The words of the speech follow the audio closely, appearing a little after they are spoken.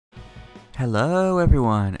Hello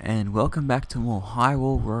everyone, and welcome back to more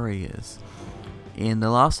Hyrule Warriors. In the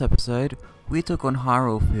last episode, we took on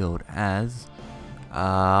Hyrule Field as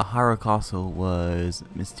Hyrule Castle was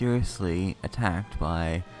mysteriously attacked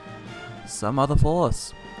by some other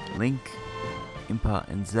force. Link, Impa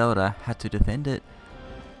and Zelda had to defend it.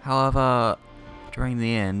 However, during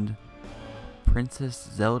the end, Princess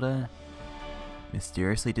Zelda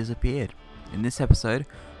mysteriously disappeared. In this episode,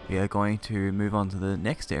 we are going to move on to the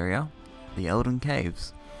next area, the Elden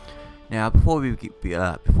Caves. Now, before we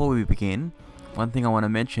begin, one thing I want to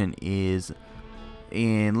mention is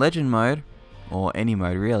in Legend mode, or any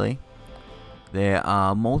mode really, there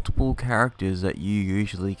are multiple characters that you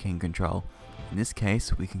usually can control. In this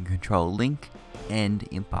case, we can control Link and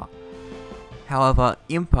Impa. However,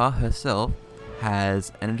 Impa herself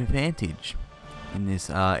has an advantage in this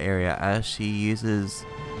area as she uses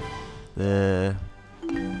the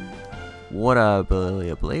water ability,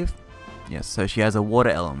 I believe. Yes, so she has a water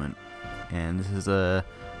element, and this is a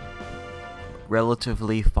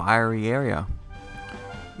relatively fiery area.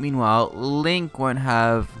 Meanwhile, Link will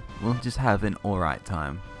just have an alright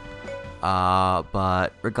time.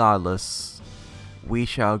 But regardless, we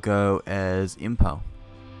shall go as Impa.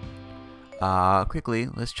 Quickly,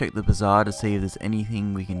 let's check the bazaar to see if there's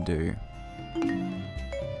anything we can do.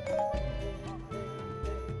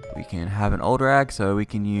 We can have an old rag, so we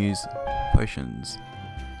can use potions.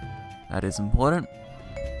 That is important.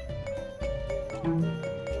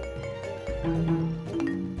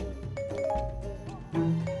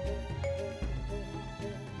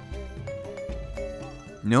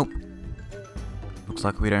 Nope. Looks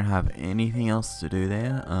like we don't have anything else to do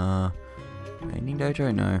there. Painting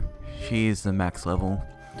Dojo? No. She's the max level.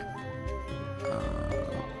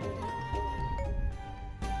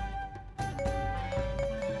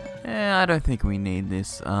 I don't think we need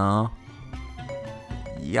this.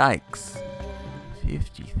 Yikes.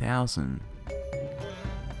 50,000.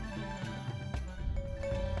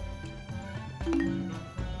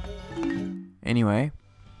 Anyway,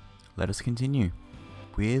 let us continue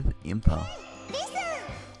with Impa.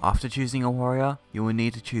 After choosing a warrior, you will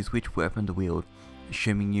need to choose which weapon to wield,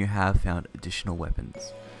 assuming you have found additional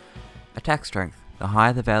weapons. Attack strength. The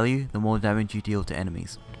higher the value, the more damage you deal to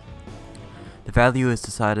enemies. The value is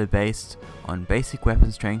decided based on basic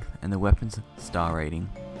weapon strength and the weapon's star rating.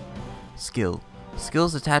 Skill.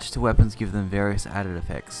 Skills attached to weapons give them various added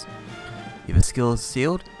effects. If a skill is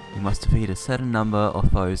sealed, you must defeat a certain number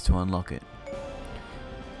of foes to unlock it.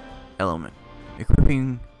 Element.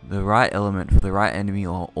 Equipping the right element for the right enemy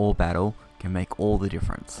or battle can make all the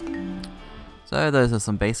difference. So those are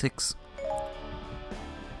some basics.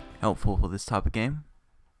 Helpful for this type of game.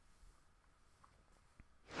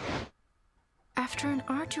 After an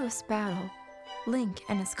arduous battle, Link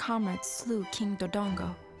and his comrades slew King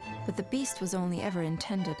Dodongo, but the beast was only ever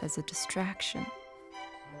intended as a distraction.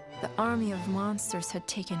 The army of monsters had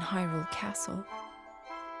taken Hyrule Castle.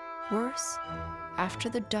 Worse, after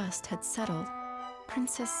the dust had settled,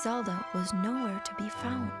 Princess Zelda was nowhere to be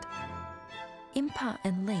found. Impa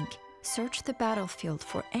and Link searched the battlefield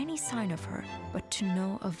for any sign of her, but to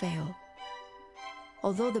no avail.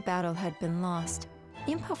 Although the battle had been lost,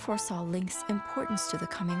 Impa foresaw Link's importance to the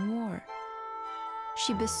coming war.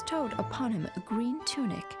 She bestowed upon him a green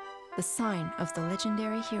tunic, the sign of the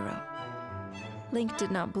legendary hero. Link did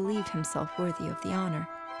not believe himself worthy of the honor,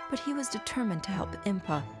 but he was determined to help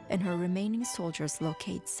Impa and her remaining soldiers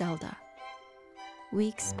locate Zelda.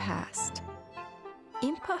 Weeks passed.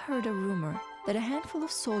 Impa heard a rumor that a handful of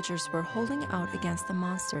soldiers were holding out against the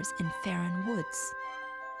monsters in Faron Woods.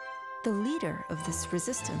 The leader of this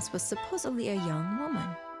resistance was supposedly a young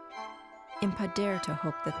woman. Impa dared to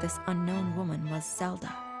hope that this unknown woman was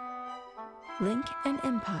Zelda. Link and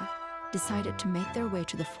Impa decided to make their way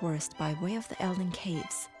to the forest by way of the Elden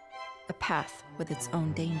Caves, a path with its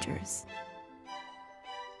own dangers.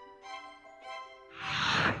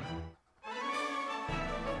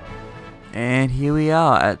 And here we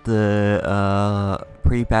are at the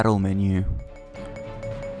pre-battle menu.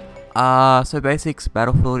 So basics,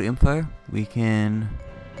 battlefield info. We can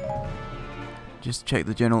just check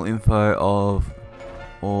the general info of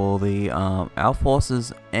all the our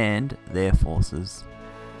forces and their forces.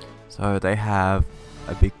 So they have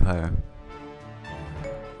a big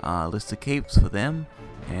list of keeps for them,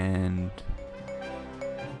 and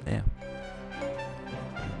yeah.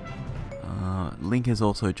 Link is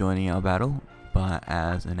also joining our battle, but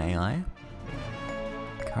as an AI.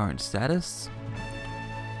 Current status.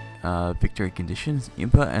 Victory conditions,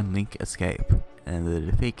 Impa and Link escape, and the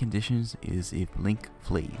defeat conditions is if Link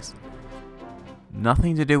flees.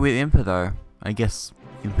 Nothing to do with Impa though. I guess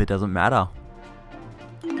Impa doesn't matter.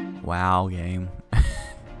 Wow, game.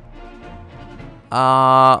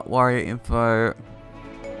 Warrior info.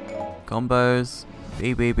 Combos.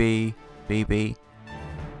 BBB. BB.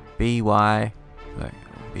 BY. Sorry,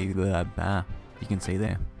 B, blah, blah. You can see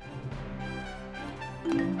there.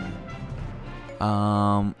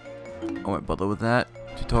 I won't bother with that.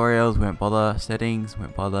 Tutorials, won't bother. Settings,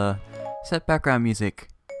 won't bother. Set background music.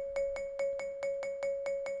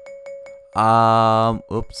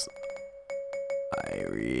 Oops.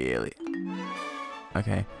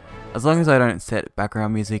 Okay. As long as I don't set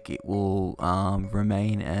background music, it will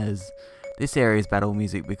remain as this area's battle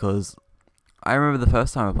music, because I remember the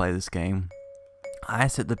first time I played this game, I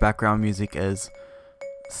set the background music as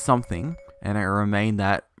something, and it remained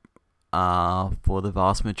that for the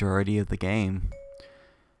vast majority of the game.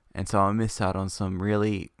 And so I missed out on some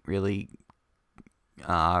really good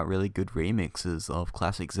remixes of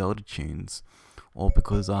classic Zelda tunes, all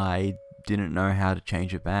because I didn't know how to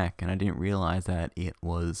change it back, and I didn't realize that it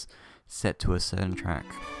was set to a certain track.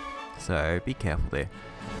 So be careful there.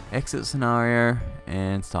 Exit scenario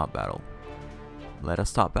and start battle. Let us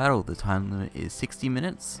start battle. The time limit is 60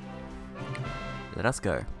 minutes. Let us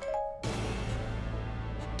go.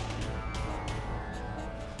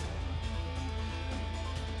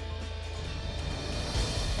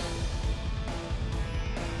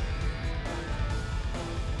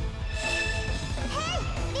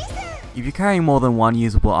 If you're carrying more than one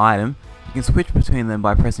usable item, you can switch between them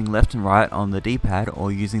by pressing left and right on the D-pad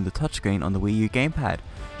or using the touchscreen on the Wii U gamepad,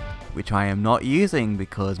 which I am not using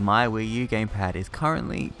because my Wii U gamepad is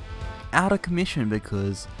currently out of commission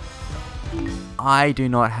because I do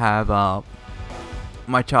not have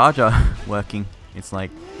my charger working. It's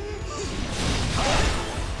like,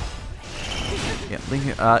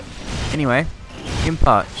 yeah, anyway,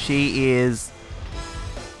 Impa, she is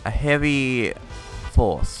a heavy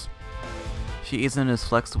force. She isn't as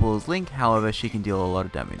flexible as Link, however she can deal a lot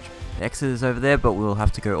of damage. The exit is over there, but we'll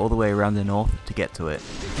have to go all the way around the north to get to it.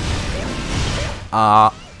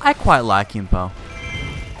 I quite like Impa.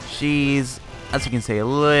 She's, as you can see, a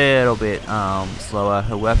little bit slower.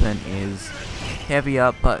 Her weapon is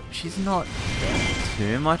heavier, but she's not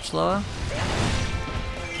too much slower.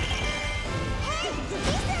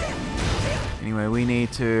 Anyway, we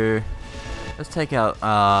need to... let's take out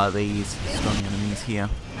these strong enemies here.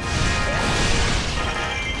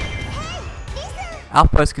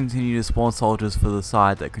 Outposts continue to spawn soldiers for the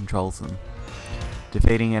side that controls them.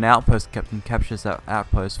 Defeating an outpost captain captures that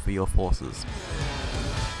outpost for your forces.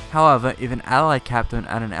 However, if an allied captain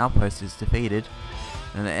at an outpost is defeated,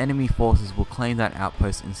 then the enemy forces will claim that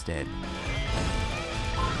outpost instead.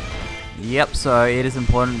 Yep, so it is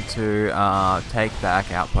important to take back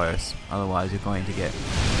outposts, otherwise you're going to get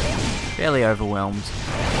fairly overwhelmed.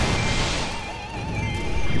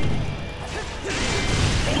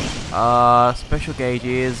 Special gauge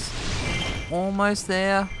is almost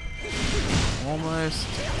there. Almost.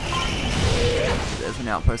 There's an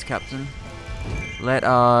outpost captain. Let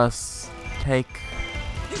us take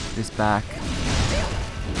this back.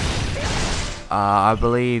 I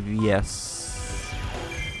believe, yes.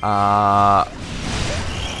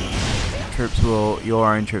 Your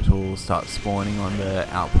own troops will start spawning on the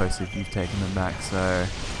outposts if you've taken them back, so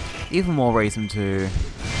even more reason to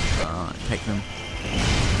take them.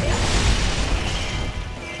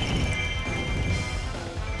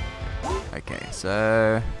 Okay,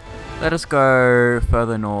 so let us go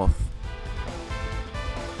further north.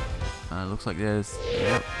 Looks like there's...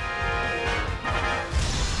 yep.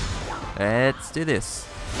 Let's do this.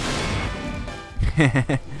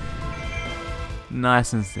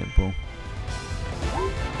 Nice and simple.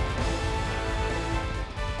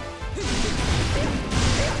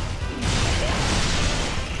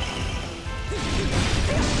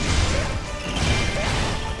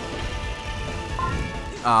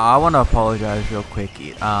 I want to apologize real quick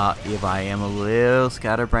if I am a little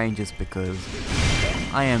scatterbrained, just because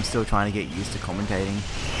I am still trying to get used to commentating,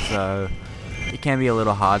 so it can be a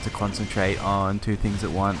little hard to concentrate on two things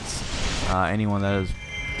at once. Anyone that has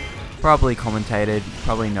probably commentated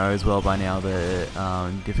probably knows well by now the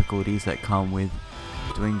difficulties that come with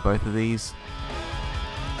doing both of these.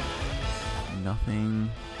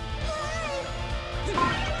 Nothing.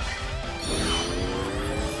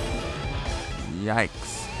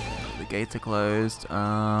 Yikes. The gates are closed.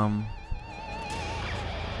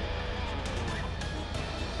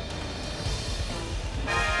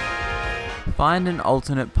 Find an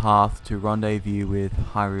alternate path to rendezvous with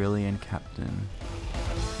Hyrulean Captain.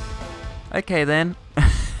 Okay then.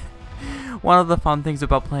 One of the fun things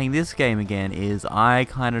about playing this game again is I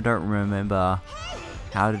kind of don't remember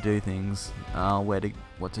how to do things,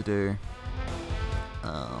 what to do.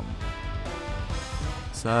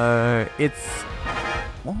 So it's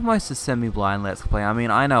almost a semi-blind Let's Play. I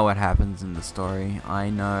mean, I know what happens in the story.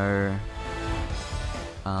 I know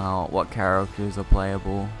what characters are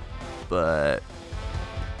playable, but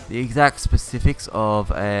the exact specifics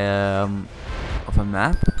of a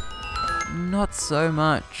map, not so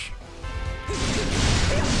much.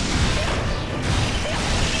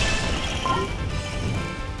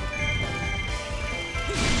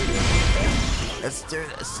 Let's do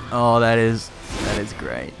this. Oh, that is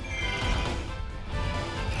great.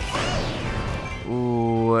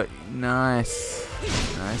 Ooh, nice.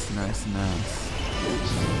 Nice.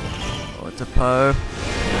 Oh, it's a Poe.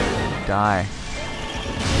 Die.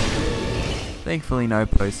 Thankfully, no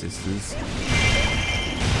Poe sisters.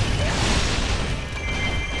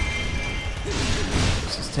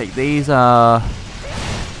 Let's just take these all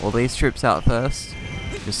these troops out first,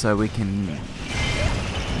 just so we can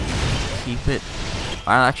keep it.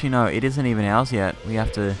 Actually, no, it isn't even ours yet. We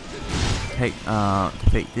have to take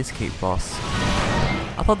defeat this keep boss.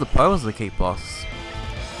 I thought the Poe was the keep boss.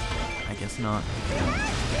 I guess not.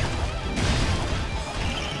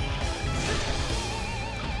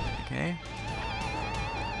 Okay.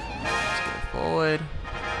 Let's go forward.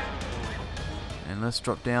 And let's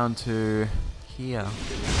drop down to here.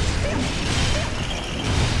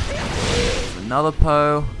 Another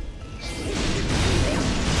Poe.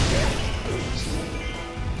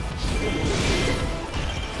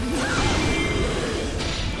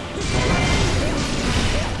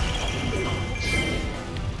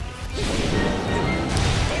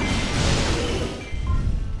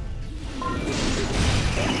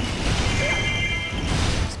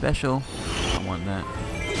 Special. I want that.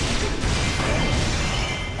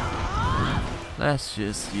 Let's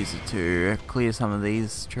just use it to clear some of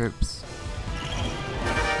these troops.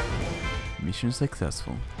 Mission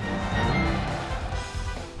successful.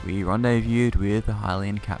 We rendezvoused with the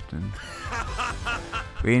Hylian captain.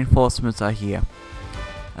 Reinforcements are here.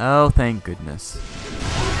 Oh, thank goodness.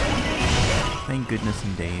 Thank goodness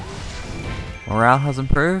indeed. Morale has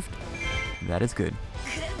improved. That is good.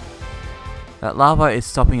 That lava is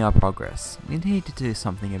stopping our progress. We need to do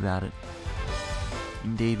something about it.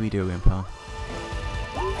 Indeed we do, Impa.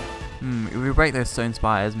 If we break those stone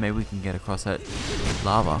spires, maybe we can get across that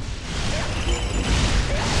lava.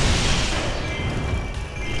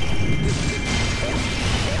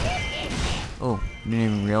 Oh, didn't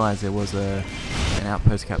even realize there was an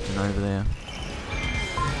outpost captain over there.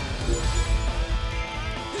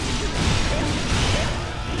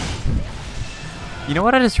 You know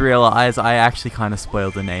what I just realized? I actually kind of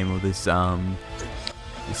spoiled the name of this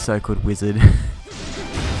this so-called wizard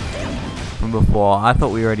from before. I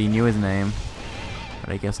thought we already knew his name,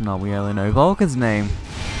 but I guess not. We only know Vulcan's name.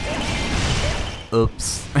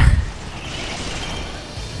 Oops.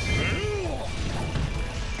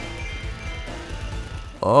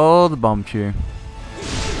 Oh, the bomb chew.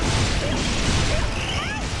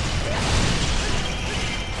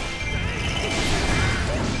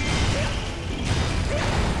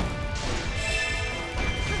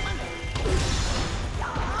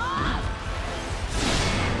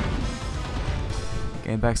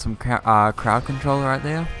 Getting back some crowd control right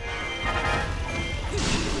there.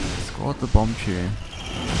 Scored the bomb chew.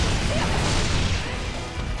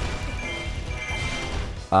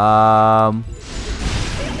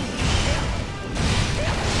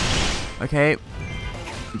 Okay,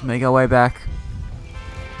 let's make our way back.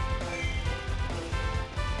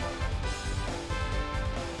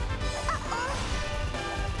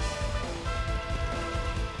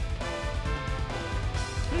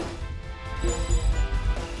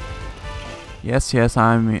 Yes,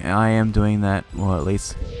 I am doing that. Well, at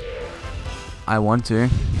least I want to.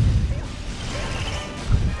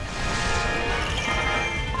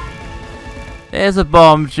 There's a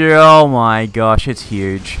bomb chew. Oh my gosh, it's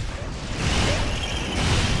huge.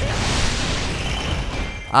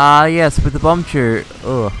 Yes, with the bomb chew.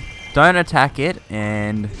 Ugh. Don't attack it,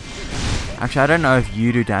 and actually I don't know if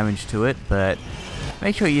you do damage to it, but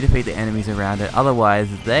make sure you defeat the enemies around it, otherwise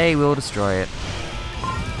they will destroy it.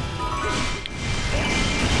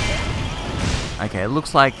 Okay, it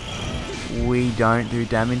looks like we don't do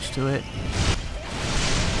damage to it,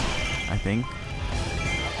 I think,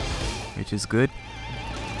 which is good.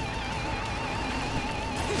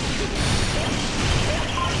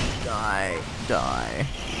 Die.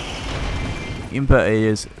 Impa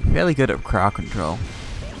is fairly good at crowd control,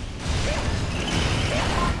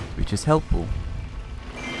 which is helpful.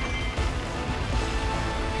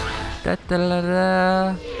 Da da da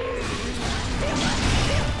da.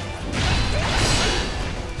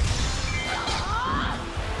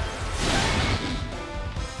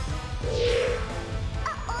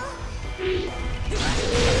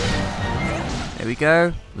 we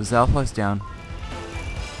go. The Zalfo's down.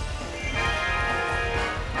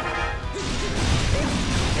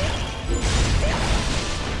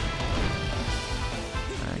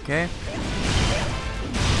 Okay.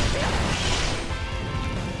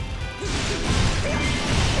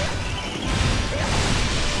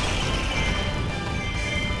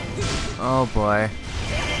 Oh boy.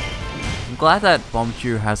 I'm glad that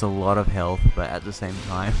Bombchu has a lot of health, but at the same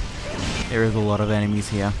time, there is a lot of enemies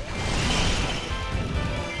here.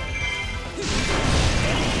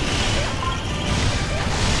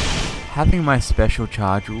 Having my special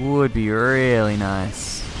charge would be really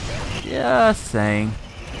nice. Just saying.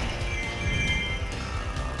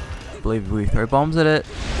 I believe we throw bombs at it.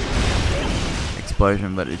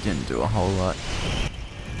 Explosion, but it didn't do a whole lot.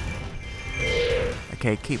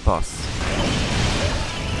 Okay, keep boss.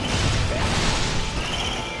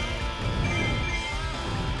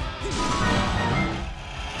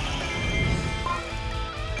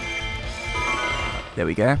 There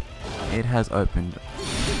we go. It has opened.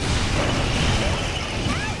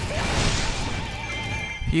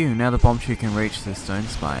 Phew, now the Bombchu can reach the stone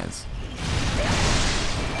spires.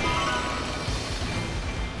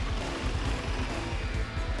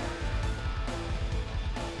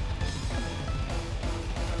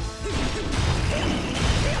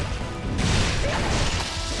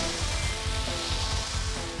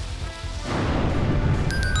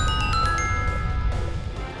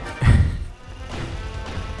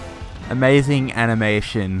 Amazing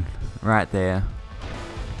animation right there.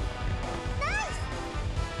 Guess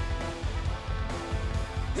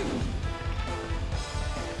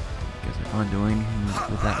I can't do anything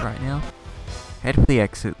with that right now. Head for the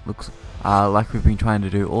exit. Looks like we've been trying to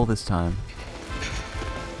do all this time.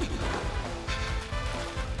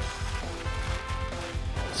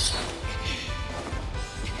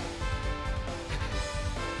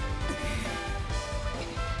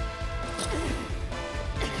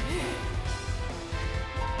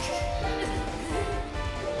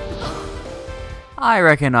 I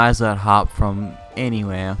recognize that harp from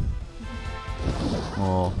anywhere.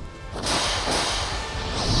 Or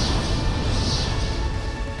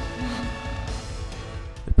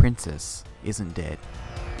the princess isn't dead.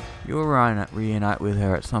 You'll reunite with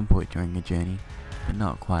her at some point during your journey, but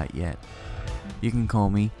not quite yet. You can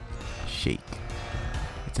call me Sheik.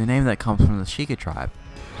 It's a name that comes from the Sheikah tribe.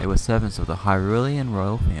 They were servants of the Hyrulean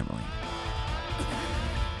royal family.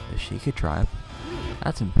 The Sheikah tribe?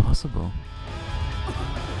 That's impossible.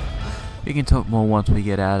 We can talk more once we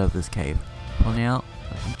get out of this cave. For now,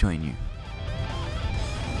 let me join you.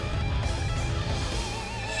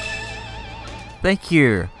 Thank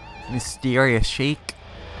you, mysterious Sheik.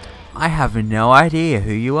 I have no idea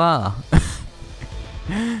who you are.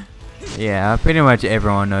 Yeah, pretty much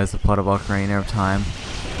everyone knows the plot of Ocarina of Time.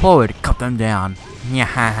 Forward, cut them down.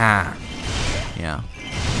 Yeah.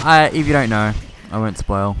 If you don't know, I won't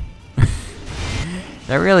spoil.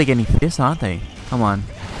 They're really getting fierce, aren't they? Come on.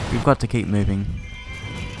 We've got to keep moving.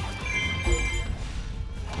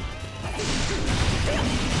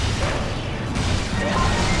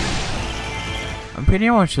 I'm pretty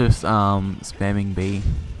much just spamming B.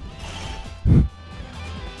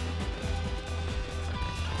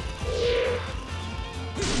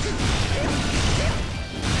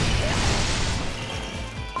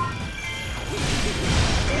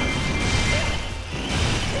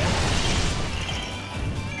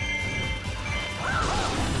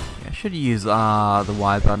 Should use the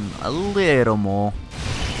Y button a little more.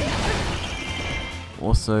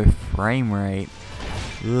 Also, frame rate.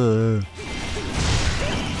 Ugh.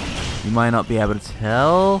 You might not be able to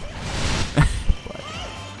tell. But,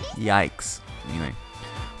 yikes. Anyway,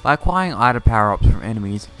 by acquiring item power-ups from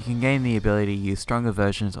enemies, you can gain the ability to use stronger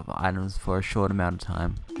versions of items for a short amount of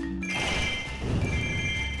time.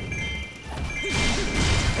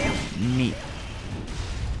 Neat.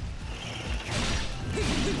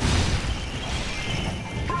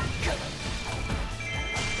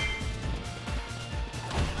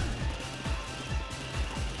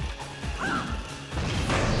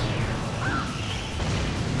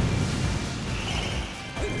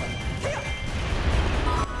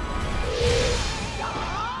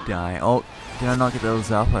 Die. Oh, did I not get those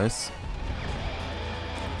Zalfos?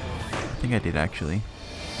 I think I did actually.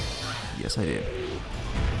 Yes, I did.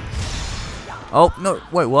 Oh, no,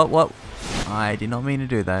 wait, what? I did not mean to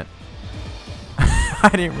do that. I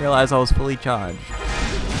didn't realize I was fully charged.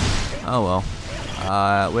 Oh well.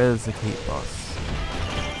 Where's the keep boss?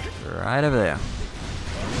 Right over there.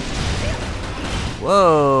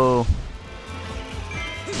 Whoa!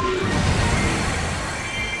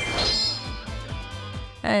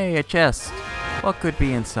 Hey, a chest. What could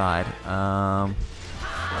be inside?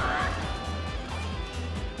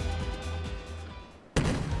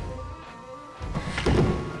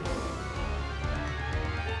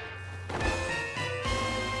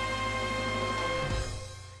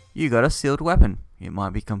 You got a sealed weapon. It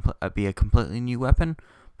might be a completely new weapon,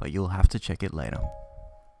 but you'll have to check it later.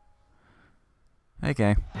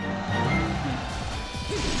 Okay.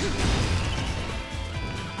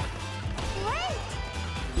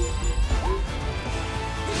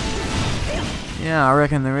 Yeah, I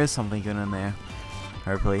reckon there is something good in there.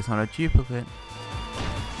 Hopefully it's not a duplicate.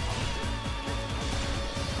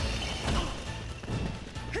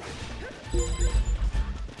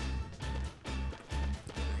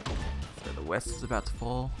 So the west is about to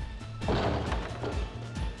fall.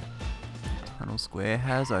 Tunnel Square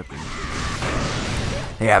has opened.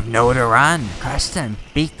 They have nowhere to run. Crush them,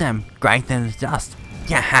 beat them, grind them to dust.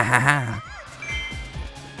 Yeah, ha ha ha.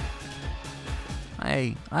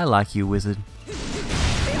 I like you, wizard.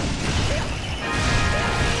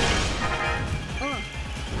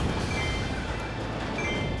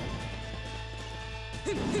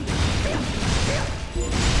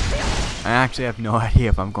 I actually have no idea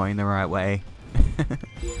if I'm going the right way.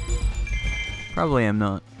 Probably am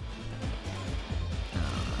not.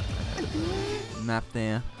 Map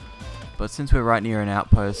there. But since we're right near an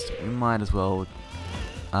outpost, we might as well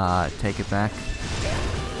take it back.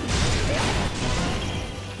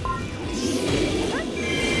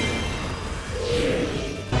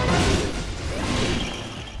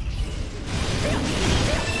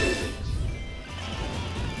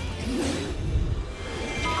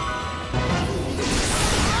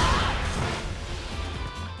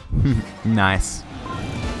 Nice.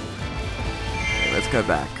 Okay, let's go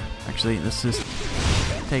back. Actually, let's just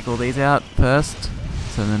take all these out first,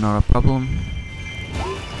 so they're not a problem.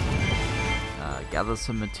 Gather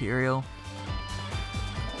some material.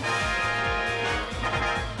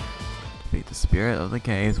 Defeat the spirit of the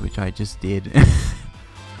caves, which I just did.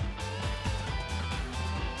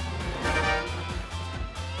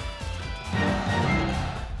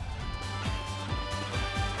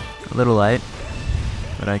 A little late,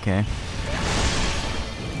 but okay.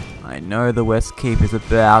 I know the West Keep is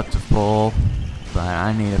about to fall, but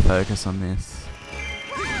I need to focus on this.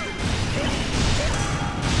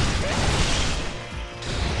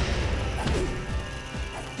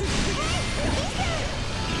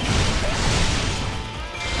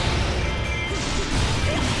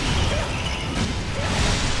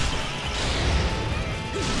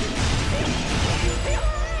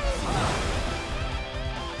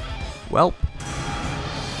 Welp.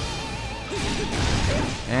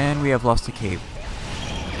 And we have lost a keep.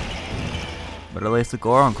 But at least the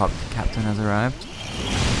Goron captain has arrived.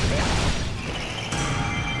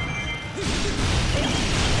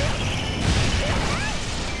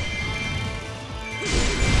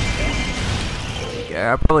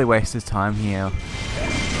 Yeah, I'll probably waste his time here.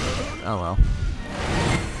 Oh well.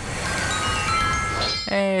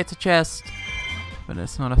 Hey, it's a chest. But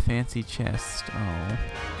it's not a fancy chest. Oh.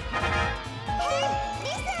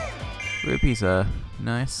 Rupees are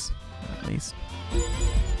nice, at least.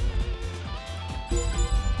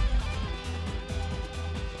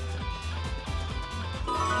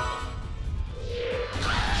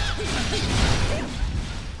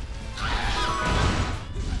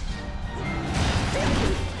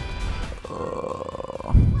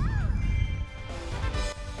 Oh.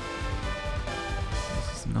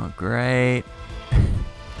 This is not great.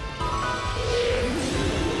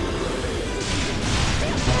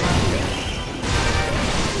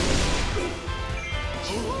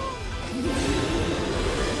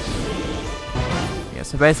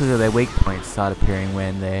 So basically their weak points start appearing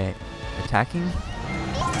when they're attacking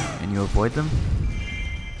and you avoid them.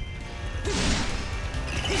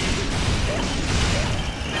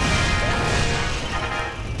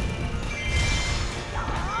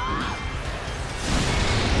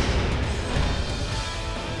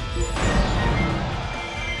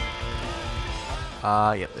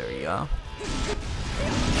 Yep, there you are.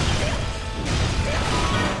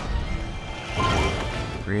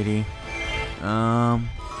 Pretty.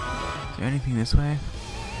 Is there anything this way?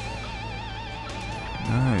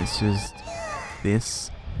 No, it's just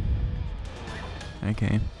this.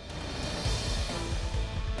 Okay.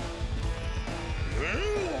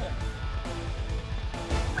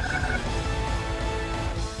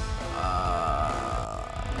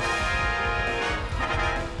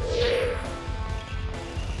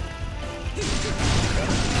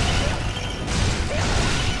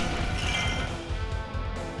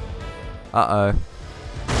 Uh-oh.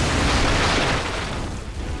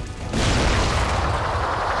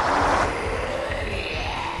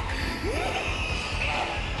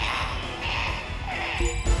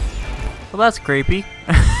 Well, that's creepy.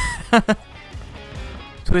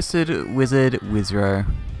 Twisted Wizard Wizro.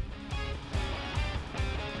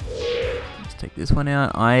 Let's take this one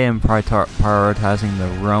out. I am prioritizing the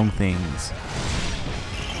wrong things.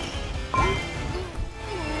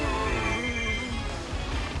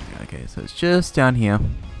 Okay, so it's just down here.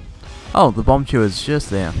 Oh, the bomb chewer is just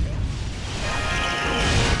there.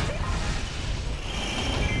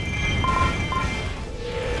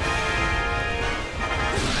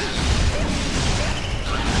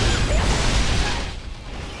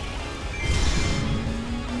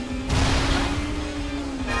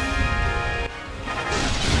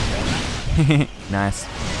 Nice.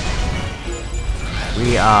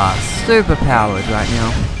 We are super powered right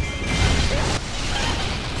now.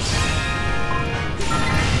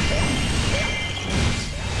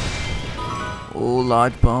 Oh,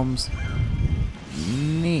 large bombs.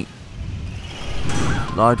 Neat.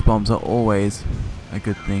 Large bombs are always a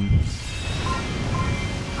good thing.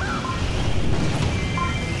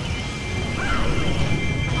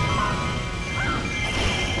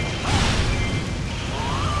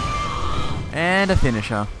 And a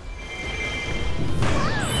finisher.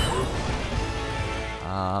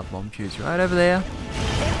 Bomb chews right over there.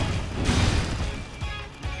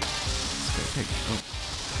 Let's go take. Oh.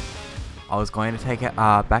 I was going to take it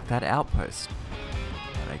back that outpost,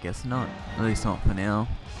 but I guess not. At least not for now.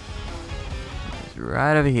 It's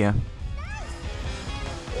right over here.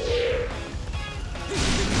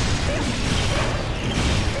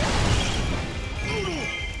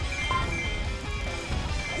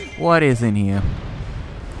 What is in here?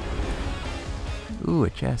 Ooh, a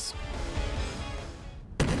chest.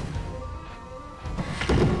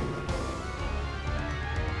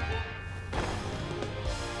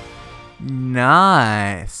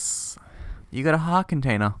 Nice! You got a heart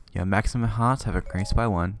container. Your maximum hearts have increased by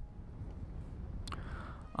 1.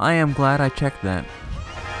 I am glad I checked that.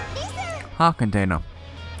 Heart container.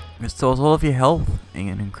 Restores all of your health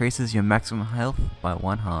and increases your maximum health by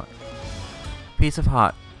 1 heart. Piece of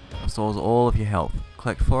heart. Restores all of your health.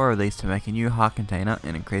 Collect 4 of these to make a new heart container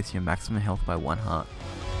and increase your maximum health by 1 heart.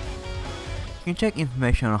 You can check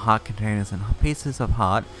information on heart containers and pieces of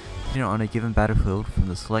heart on a given battlefield from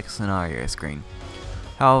the select scenario screen.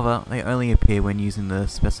 However, they only appear when using the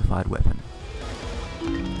specified weapon.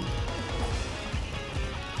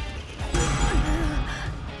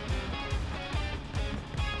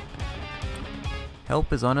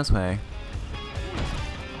 Help is on its way.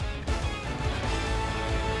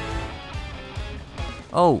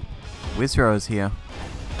 Oh, Wizro is here.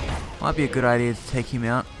 Might be a good idea to take him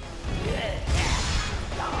out.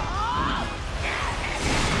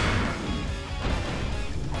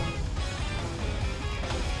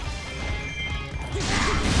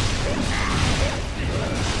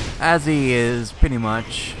 As he is pretty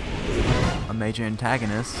much a major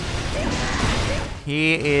antagonist,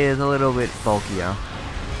 he is a little bit bulkier,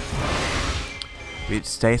 which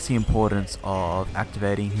states the importance of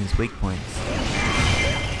activating his weak points.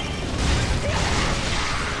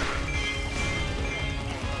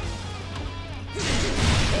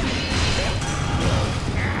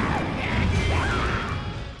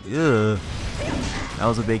 Ugh. That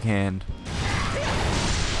was a big hand.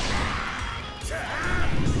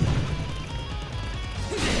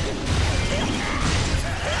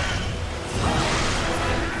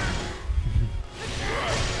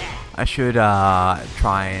 I should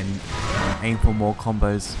try and aim for more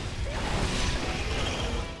combos.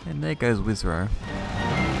 And there goes Wizro.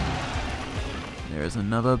 There is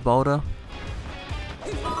another boulder.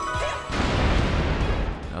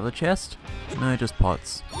 Another chest? No, just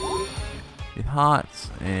pots. With hearts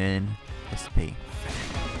and SP.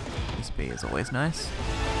 SP is always nice.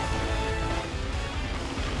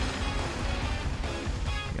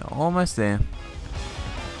 You're almost there.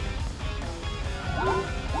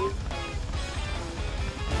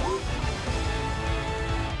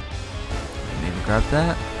 Need to grab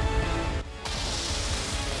that.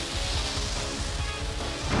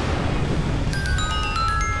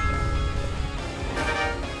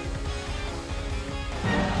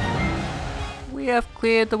 We have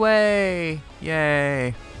cleared the way!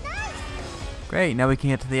 Yay! Great, now we can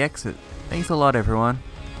get to the exit. Thanks a lot, everyone.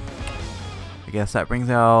 I guess that brings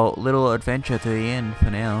our little adventure to the end for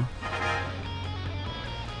now.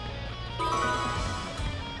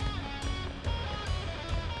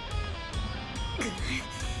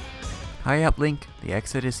 Hurry up, Link. The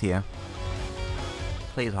exit is here.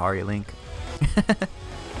 Please hurry, Link.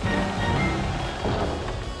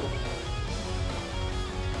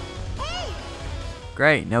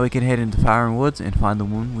 Great, now we can head into Faron Woods and find the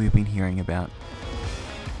woman we've been hearing about.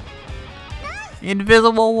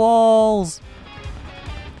 Invisible walls!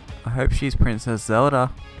 I hope she's Princess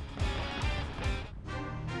Zelda.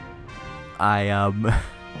 I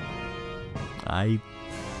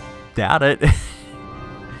doubt it.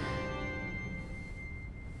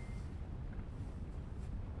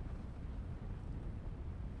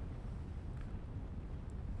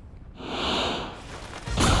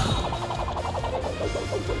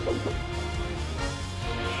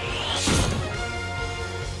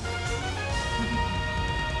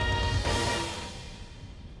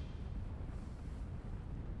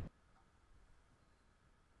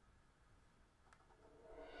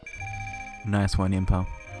 Nice one, Impa.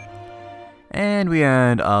 And we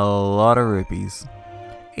earned a lot of rupees.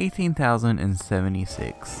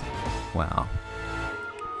 18,076. Wow.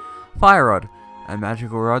 Fire Rod. A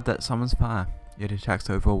magical rod that summons fire. It attacks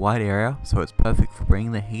over a wide area, so it's perfect for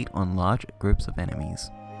bringing the heat on large groups of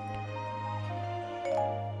enemies.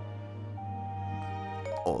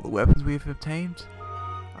 All the weapons we've obtained.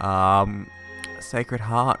 Sacred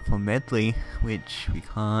Heart for Medley, which we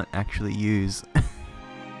can't actually use.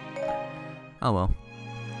 Oh well.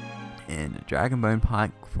 And a Dragon Bone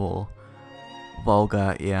Pike for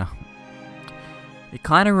Volga, yeah. It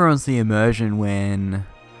kind of ruins the immersion when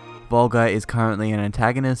Volga is currently an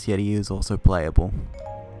antagonist, yet he is also playable.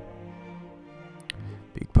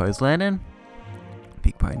 Big Pose Lantern,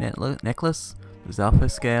 Big Pose Necklace, the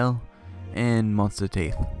Zalfo Scale, and Monster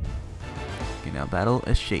Teeth. You can now battle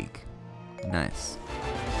a Sheik. Nice.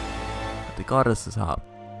 The Goddess's Harp.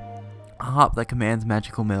 A harp that commands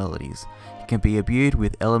magical melodies. It can be imbued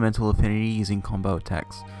with elemental affinity using combo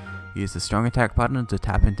attacks. Use the strong attack button to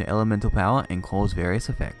tap into elemental power and cause various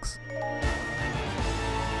effects.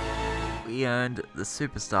 We earned the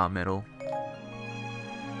Superstar Medal.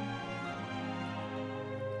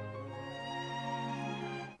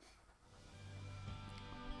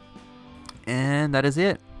 And that is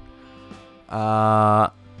it.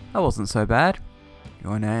 That wasn't so bad.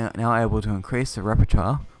 You are now able to increase the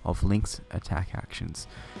repertoire of Link's attack actions.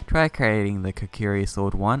 Try creating the Kokiri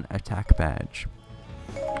Sword 1 attack badge.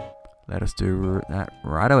 Let us do that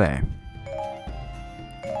right away.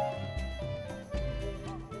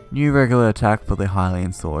 New regular attack for the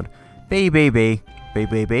Hylian Sword. B, B, B. B,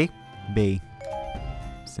 B, B. B.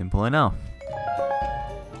 Simple enough.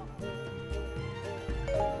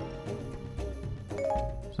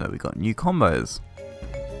 So we got new combos.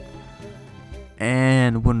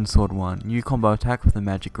 And Wooden Sword 1. New combo attack with the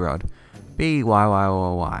Magic Rod. B, Y, Y,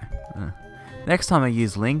 Y, Y. Next time I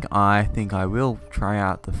use Link, I think I will try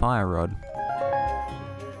out the Fire Rod.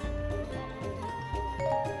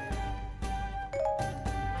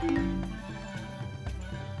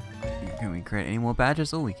 Can we create any more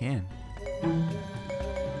badges? Oh, we can.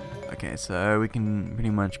 Okay, so we can pretty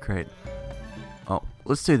much create... Oh,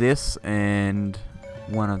 let's do this and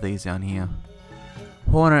one of these down here.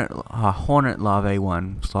 Hornet Larvae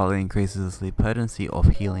 1 slightly increases the potency of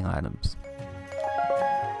healing items.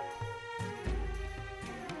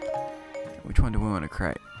 Which one do we want to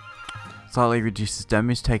create? Slightly reduces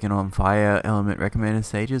damage taken on fire element recommended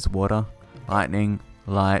stages: water, lightning,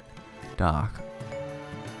 light, dark.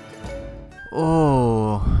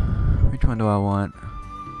 Oh, which one do I want?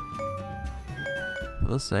 For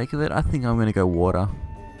the sake of it, I think I'm going to go water.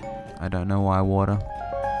 I don't know why water.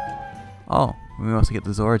 Oh, we also get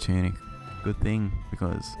the Zora tunic. Good thing,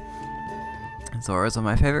 because Zoras are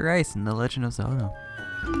my favorite race in The Legend of Zelda.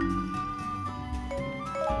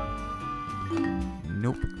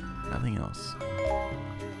 Nope, nothing else.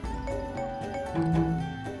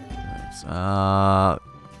 Let's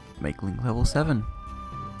make Link level 7.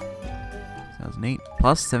 Sounds neat.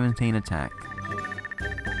 Plus 17 attack.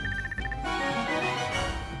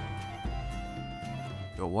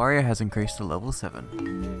 Your warrior has increased to level 7.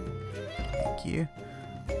 Thank you.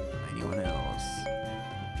 Anyone else?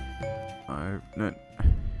 Oh, no.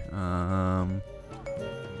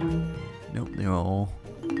 Nope, they're all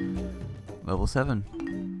level 7.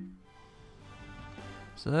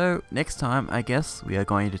 So, next time, I guess, we are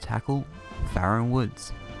going to tackle Farron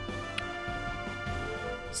Woods.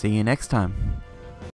 See you next time.